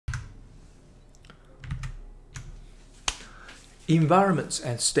Environments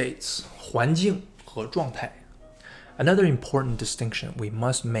and states 环境和状态。Another important distinction we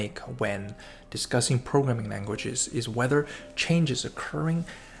must make when discussing programming languages is whether changes occurring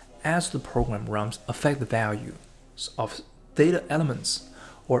as the program runs affect the values of data elements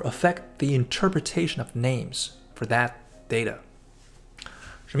or affect the interpretation of names for that data.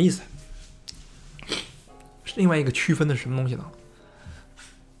 什么意思？另外一个区分的是什么东西呢？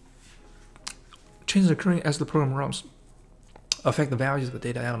 Changes occurring as the program runs affect the values of the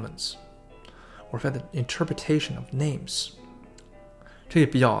data elements or affect the interpretation of names. 这也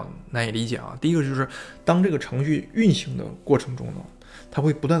比较难以理解啊。第一个就是当这个程序运行的过程中呢，它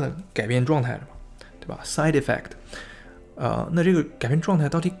会不断的改变状态，对吧 ？Side effect， 那这个改变状态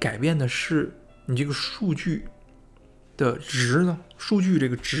到底改变的是你这个数据的值呢？数据这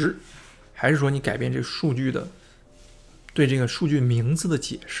个值，还是说你改变这个数据的对这个数据名字的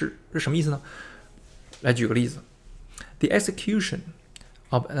解释？这什么意思呢？来举个例子 ：The execution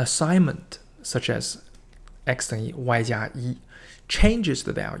of an assignment such as x 等于 y 加1 changes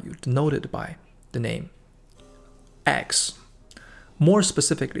the value denoted by the name x. More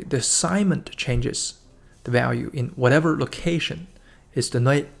specifically, the assignment changes the value in whatever location is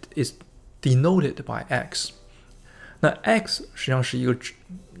denoted by x. 那 x 实际上是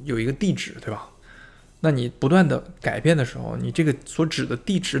有一个地址，对吧？那你不断的改变的时候，你这个所指的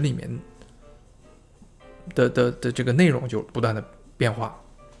地址里面的这个内容就不断的变化，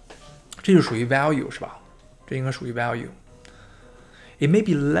这就属于 value 是吧？这应该属于 value. It may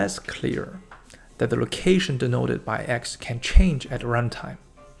be less clear that the location denoted by x can change at runtime.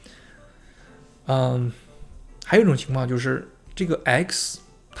 还有一种情况就是这个 x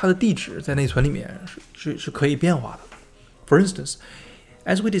它的地址在内存里面是可以变化的。For instance,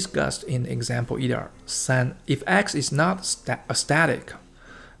 as we discussed in example 1.3, if x is not a static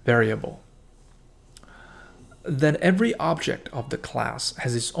variable, then every object of the class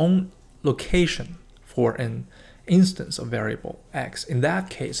has its own location for an instance of variable x. In that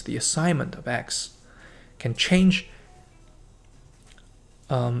case, the assignment of x can change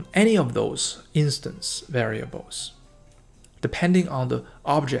any of those instance variables, depending on the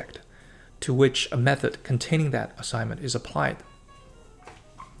object to which a method containing that assignment is applied.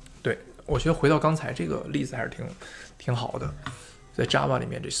 对，我觉得回到刚才这个例子还是挺好的，在 Java 里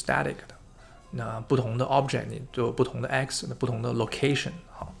面这 static 的，那不同的 object 你就有不同的 x， 不同的 location。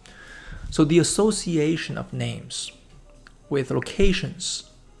好 ，So the association of names with locations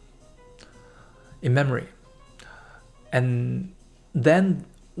in memory, and then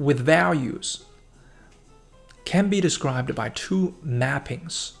with values, can be described by two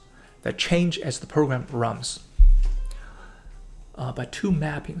mappings that change as the program runs. By two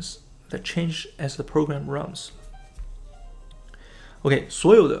mappings that change as the program runs. OK，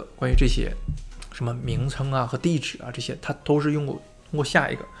 所有的关于这些什么名称啊和地址啊这些，它都是通过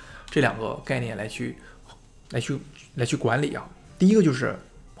下一个这两个概念来去管理啊。第一个就是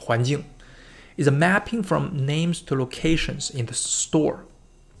环境 ，is a mapping from names to locations in the store.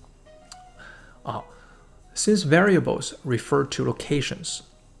 Since variables refer to locations,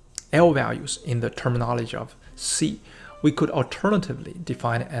 L values in the terminology of C, we could alternatively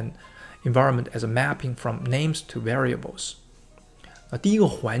define an environment as a mapping from names to variables. 第一个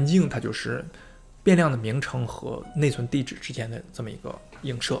环境它就是变量的名称和内存地址之间的这么一个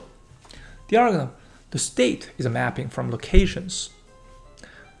映射。第二个呢 ，the state is a mapping from locations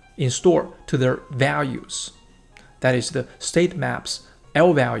in store to their values. That is, the state maps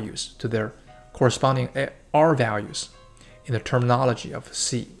L values to their corresponding R values in the terminology of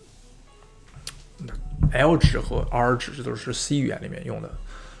C. L 值和 R 值这都是 C 语言里面用的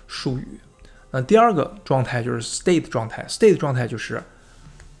术语。那第二个状态就是 state 状态 ，state 状态就是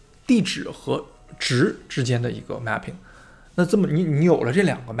地址和值之间的一个 mapping。那这么你有了这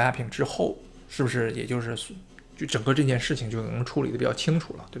两个 mapping 之后，是不是也就整个这件事情就能处理的比较清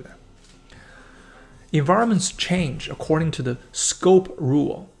楚了，对不对 ？Environments change according to the scope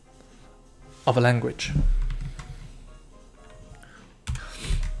rule of a language.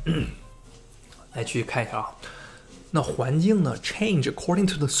 来去看一下啊，那环境呢 change according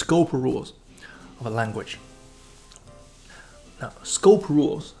to the scope rules of a language. 那 scope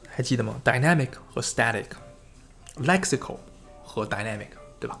rules 还记得吗 ？Dynamic 和 static, lexical 和 dynamic，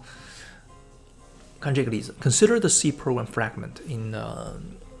 对吧？看这个例子 ，Consider the C program fragment in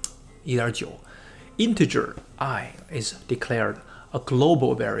 1.9. Integer I is declared a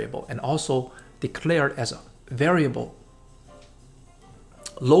global variable and also declared as a variable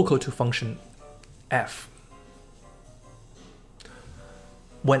local to function f.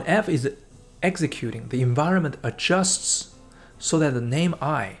 When f is executing, the environment adjusts so that the name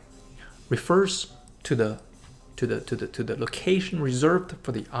I refers to to the location reserved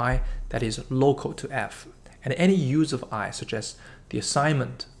for the I that is local to F, and any use of I, such as the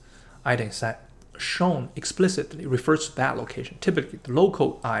assignment item set shown explicitly, refers to that location. Typically, the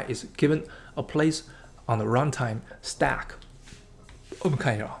local I is given a place on the runtime stack. 我们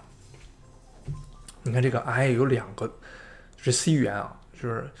看一下啊，你看这个 I 有两个，是 C 语言啊，就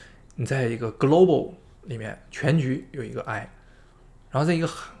是你在一个 global 里面全局有一个 I， 然后在一个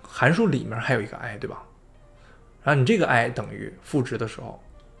函数里面还有一个 I， 对吧？然后你这个 I 等于赋值的时候，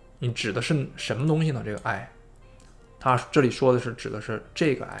你指的是什么东西呢？这个 I， 它这里说的是指的是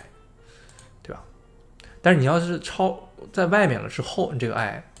这个 I， 对吧？但是你要是在外面了之后，你这个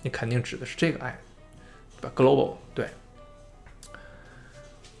I 你肯定指的是这个 I， 对吧 ？global 对。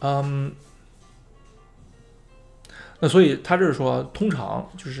那所以他这是说，通常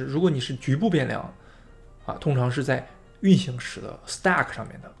就是如果你是局部变量啊，通常是在运行时的 stack 上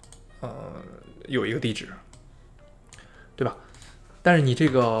面的，有一个地址，对吧？但是你这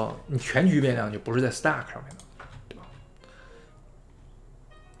个你全局变量就不是在 stack 上面的，对吧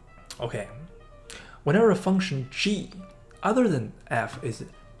 ？OK，whenever a function g other than f is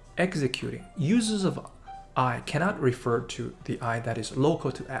executing, uses of I cannot refer to the I that is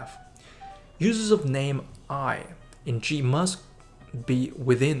local to f. Uses of name I in G must be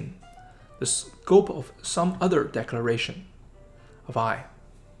within the scope of some other declaration of I.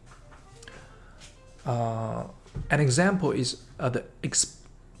 An example is the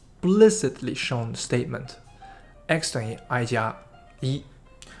explicitly shown statement x 等于 I 加1,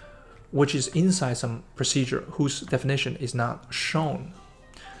 which is inside some procedure whose definition is not shown.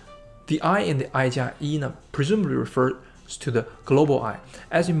 The I in the I 加1 presumably refers to the global I.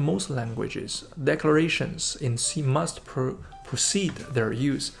 As in most languages, declarations in C must precede their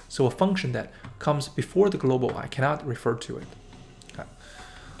use, so a function that comes before the global I cannot refer to it.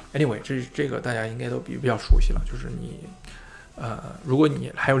 Anyway, 这个大家应该都比较熟悉了，就是你如果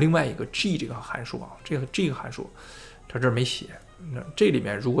你还有另外一个 G 这个函数啊，这个函数它这儿没写，那这里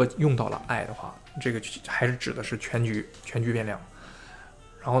面如果用到了 I 的话，这个还是指的是全局变量。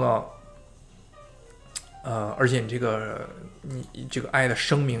然后呢，而且你这个I 的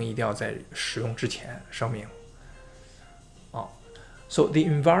声明一定要在使用之前声明。So the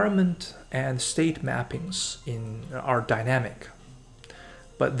environment and state mappings are dynamic,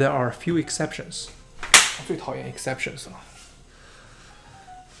 but there are a few exceptions. 最讨厌 exceptions 了。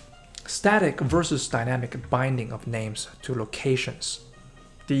Static versus dynamic binding of names to locations.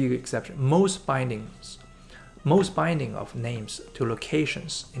 第一个 exception, most binding of names to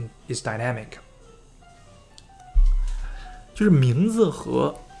locations is dynamic. 就是名字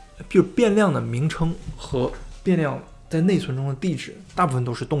和就是变量的名称和变量在内存中的地址，大部分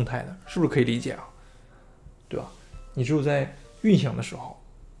都是动态的，是不是可以理解啊？对吧？你只有在运行的时候，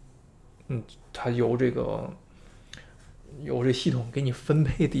它由这系统给你分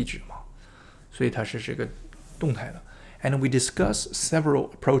配地址嘛，所以它是这个动态的。And we discuss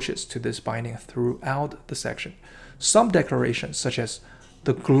several approaches to this binding throughout the section. Some declarations, such as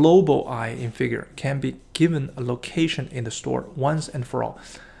the global I in figure, can be given a location in the store once and for all,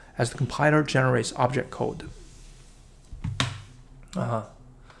 as the compiler generates object code.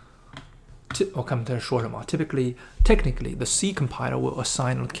 我看他说什么 Technically, the C compiler will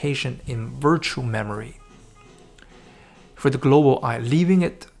assign location in virtual memory for the global I, leaving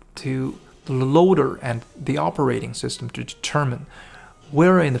it to the loader and the operating system to determine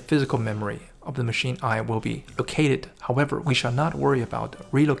where in the physical memory of the machine I will be located. However, we shall not worry about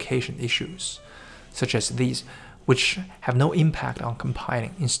relocation issues, such as these, which have no impact on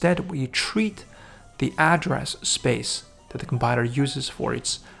compiling. Instead, we treat the address space that the compiler uses for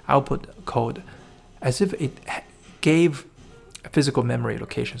its output code as if it gave physical memory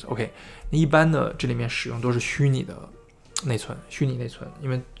locations. OK， 你一般的这里面使用都是虚拟内存，因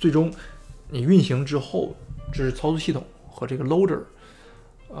为最终你运行之后，这是操作系统和这个 loader，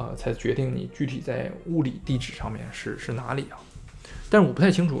才决定你具体在物理地址上面是哪里啊？但是我不太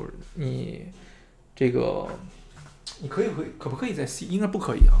清楚你这个你可不可以在 C 应该不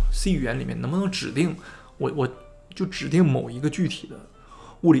可以啊 ？C 语言里面能不能指定我就指定某一个具体的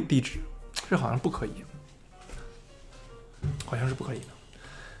物理地址？这好像不可以，好像是不可以的。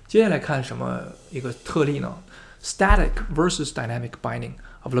接下来看什么一个特例呢 ？Static versus dynamic binding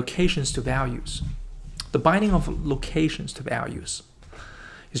of locations to values. The binding of locations to values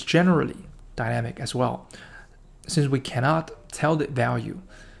is generally dynamic as well, since we cannot tell the value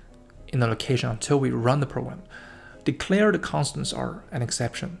in the location until we run the program. Declared constants are an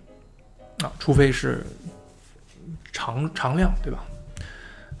exception. 除非是常量，对吧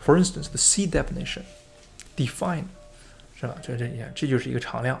 ？For instance, the C definition define 是吧？这就是一个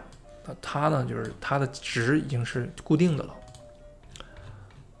常量它呢就是它的值已经是固定的了。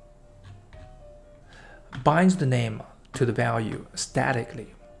Binds the name to the value statically.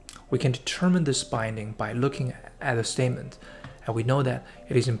 We can determine this binding by looking at the statement, and we know that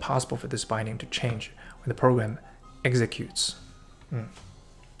it is impossible for this binding to change when the program executes.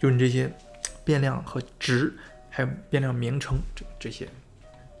 就是你这些变量和值，还有变量名称这些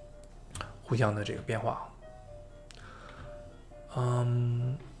互相的这个变化。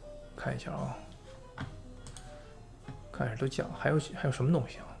看一下啊，看一下都讲还有什么东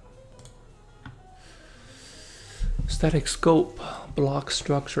西啊 ？Static scope, block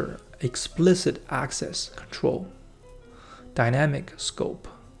structure, explicit access control, dynamic scope,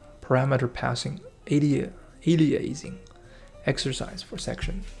 parameter passing, aliasing, exercise for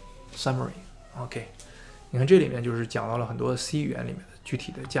section, summary. OK， 你看这里面就是讲到了很多 C 语言里面的具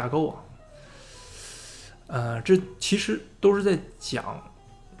体的架构啊。这其实都是在讲，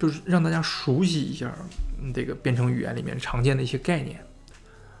就是让大家熟悉一下这个编程语言里面常见的一些概念。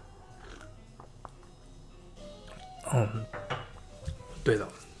对的，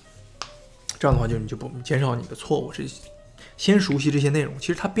这样的话你就不减少你的错误。先熟悉这些内容，其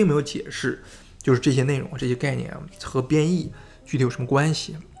实它并没有解释，就是这些内容、这些概念和编译具体有什么关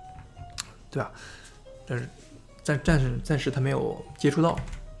系，对吧？暂时他没有接触到。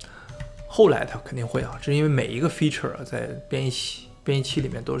后来他肯定会啊，这是因为每一个 feature 在编译器里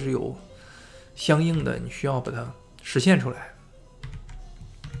面都是有相应的，你需要把它实现出来。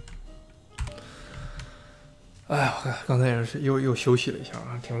哎呀，刚才也是又休息了一下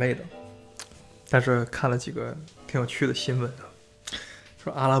啊，挺累的。但是看了几个挺有趣的新闻啊，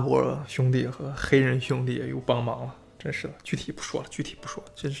说阿拉伯兄弟和黑人兄弟又帮忙了，真是的。具体不说了，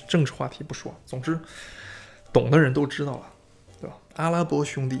这是政治话题不说。总之，懂的人都知道了。对吧？阿拉伯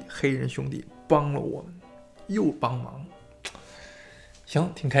兄弟、黑人兄弟帮了我们，又帮忙，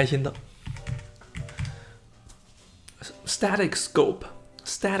行，挺开心的。Static scope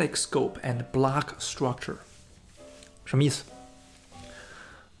and block structure 什么意思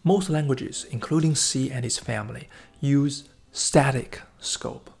 ？Most languages, including C and its family, use static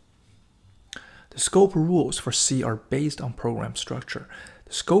scope. The scope rules for C are based on program structure.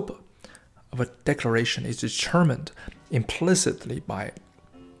 The scope of a declaration is determined implicitly by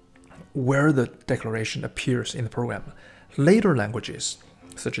where the declaration appears in the program. Later languages,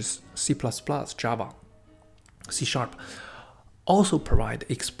 such as C++, Java, C#, also provide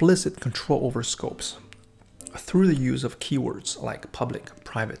explicit control over scopes through the use of keywords like public,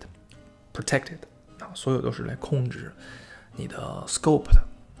 private, protected. 所有都是来控制你的 scope 的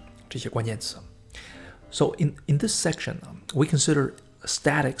这些关键词。So in this section, we consider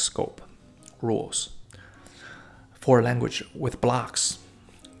static scope rules for a language with blocks,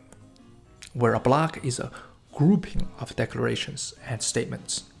 where a block is a grouping of declarations and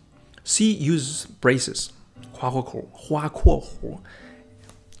statements. C uses braces, 花括弧，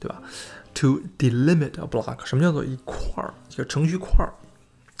对吧 ？To delimit a block， 什么叫做一块儿？一个程序块儿，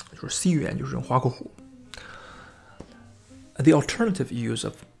就是 C 语言就是用花括弧。The alternative use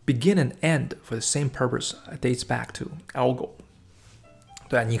of begin and end for the same purpose dates back to algo。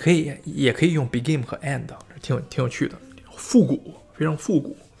对啊，也可以用 begin 和 end， 挺有趣的，复古，非常复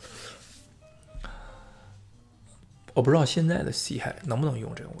古。我不知道现在的 C 还能不能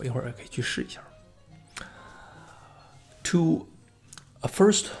用这个，我一会儿也可以去试一下。To a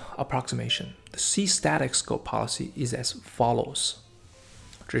first approximation, the C static scope policy is as follows.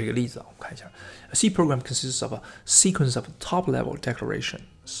 这是一个例子啊，我们看一下。A C program consists of a sequence of top-level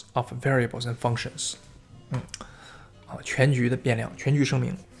declarations of variables and functions. 全局的变量，全局声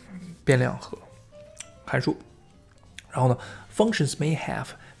明，变量和函数。然后呢 ，functions may have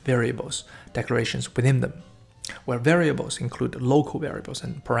variables declarations within them, where variables include local variables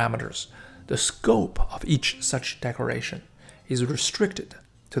and parameters. The scope of each such declaration is restricted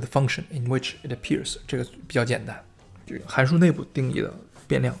to the function in which it appears. 这个比较简单，这个函数内部定义的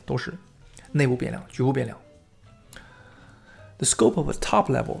变量都是内部变量、局部变量。The scope of a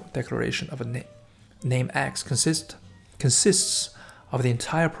top-level declaration of a name X consists of the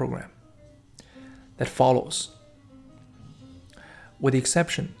entire program that follows, with the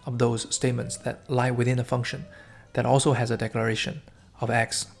exception of those statements that lie within a function that also has a declaration of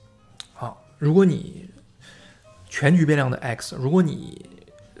X. 如果你全局变量的 X， 如果你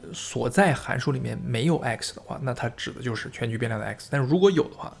所在函数里面没有 X 的话，那它指的就是全局变量的 X。但是如果有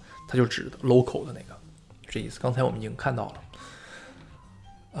的话，它就指的 local 的那个，这意思。刚才我们已经看到了。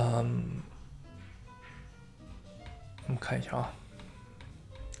我们看一下啊。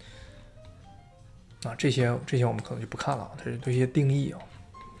这些我们可能就不看了，这些定义我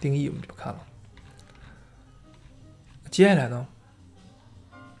们就不看了。接下来呢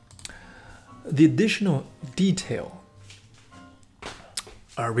The additional detail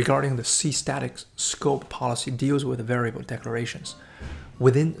regarding the C static scope policy deals with variable declarations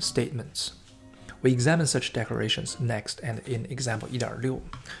within statements. We examine such declarations next and in example 1.6.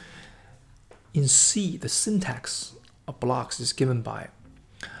 In C, the syntax of blocks is given by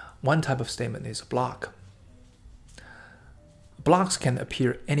one type of statement is a block. Blocks can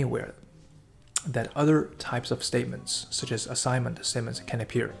appear anywhere that other types of statements, such as assignment statements, can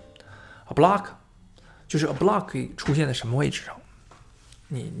appear. A block 就是 a block 可以出现在什么位置上？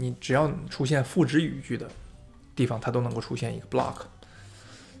你只要出现赋值语句的地方，它都能够出现一个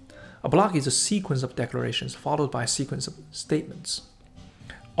block。A block is a sequence of declarations followed by a sequence of statements,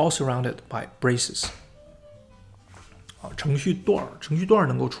 all surrounded by braces. 程序段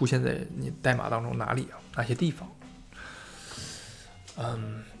能够出现在你代码当中哪里啊？哪些地方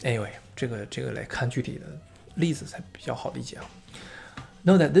？Anyway， 这个来看具体的例子才比较好理解啊。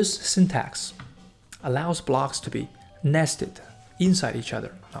Note that this syntax allows blocks to be nested inside each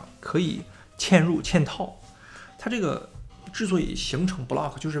other 可以嵌入嵌套。它这个之所以形成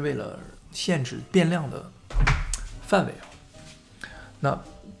block， 就是为了限制变量的范围啊。那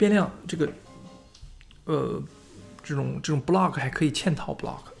变量这个这种 block 还可以嵌套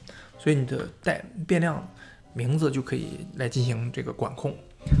block， 所以你的变量名字就可以来进行这个管控。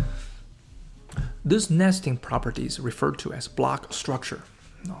This nesting property is referred to as block structure.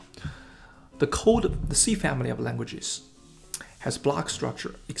 The code of the C family of languages has block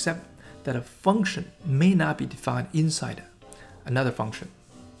structure, except that a function may not be defined inside another function.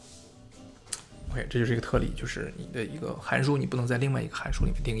 OK， 这就是一个特例，就是你的一个函数你不能在另外一个函数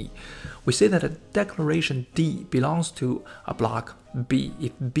里面定义。We say that a declaration D belongs to a block B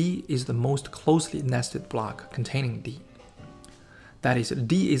if B is the most closely nested block containing D. That is,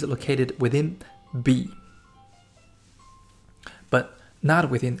 D is located within B, but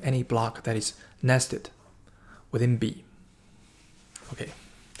not within any block that is nested within B. OK，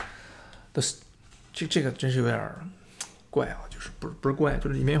 这个真是有点怪啊，就是不是怪，就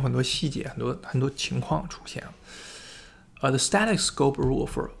是里面有很多细节，很多情况出现。The static scope rule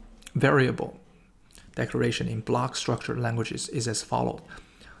for variable declaration in block structured languages is as follows.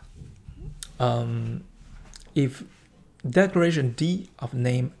 If declaration D of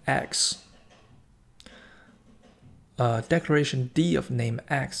name X, declaration D of name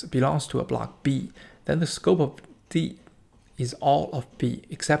X belongs to a block B, then the scope of D is all of B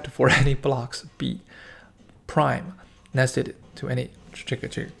except for any blocks B prime nested to any 这个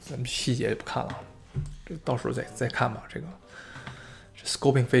咱们细节不看了，这到时候再看吧。这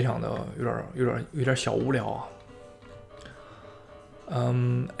scoping 非常的有点小无聊啊。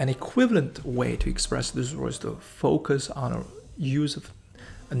An equivalent way to express this was to focus on a use of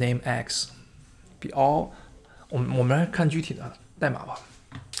a name X. 我们来看具体的代码吧。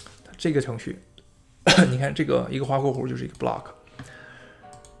这个程序，你看这个一个花括弧就是一个 block，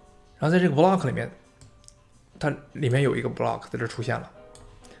 然后在这个 block 里面。它里面有一个 block 在这出现了，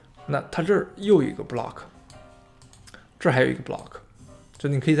那它这儿又有一个 block， 这儿还有一个 block， 就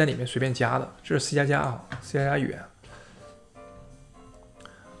你可以在里面随便加的，这是 C++ 啊 ，C++ 语言。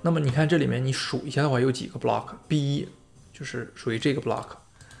那么你看这里面你数一下的话，有几个 block？B1 就是属于这个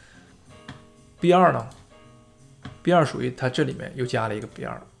block，B2 呢 ？B2 属于它这里面又加了一个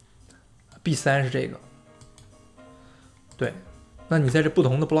B2，B3 是这个。对，那你在这不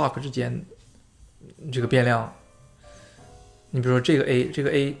同的 block 之间。这个变量，你比如说这个 A，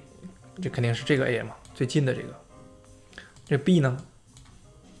 这肯定是这个 A 嘛，最近的这个。这 B 呢，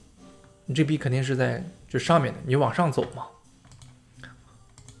你这 B 肯定是在这上面的，你就往上走嘛。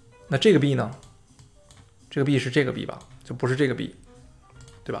那这个 B 呢，这个 B 是这个 B 吧，就不是这个 B，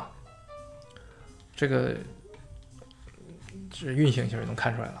 对吧？这个运行一下就能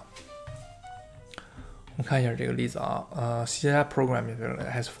看出来了。我们看一下这个例子啊，C++ program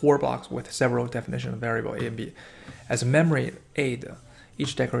has 4 blocks with several definitions of variable A and B. As a memory aid,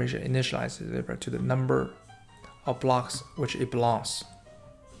 each declaration initializes it to the number of blocks which it belongs.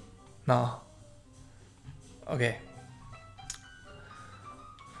 那 OK，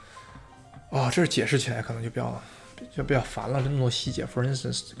 这解释起来可能就比较烦了，这么多细节。For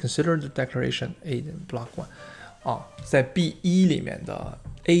instance, consider the declaration A in block 1在 B1 里面的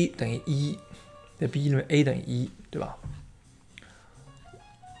A 等于1。在 B 里面 A 等于1，对吧？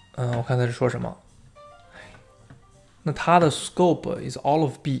我看他是说什么。那它的 scope is all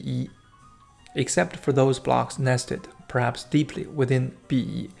of B1, except for those blocks nested, perhaps deeply within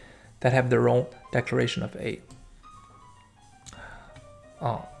B1, that have their own declaration of A.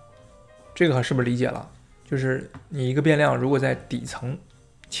 这个是不是理解了？就是你一个变量如果在底层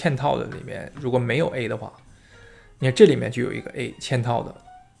嵌套的里面如果没有 A 的话，你看这里面就有一个 A 嵌套的。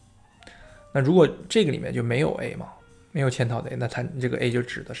那如果这个里面就没有 A 嘛，没有嵌套的 A， 那它这个 A 就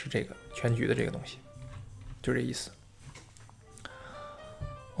指的是这个全局的这个东西，就这意思。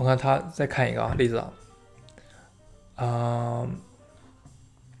我看他再看一个例子The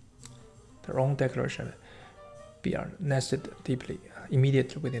wrong declaration be nested deeply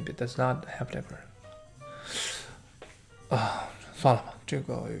immediately within it does not have declaration 算了吧，这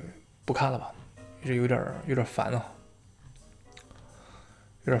个不看了吧，这有点烦啊，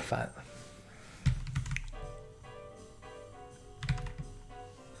有点烦。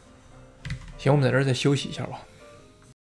行，我们在这儿再休息一下吧。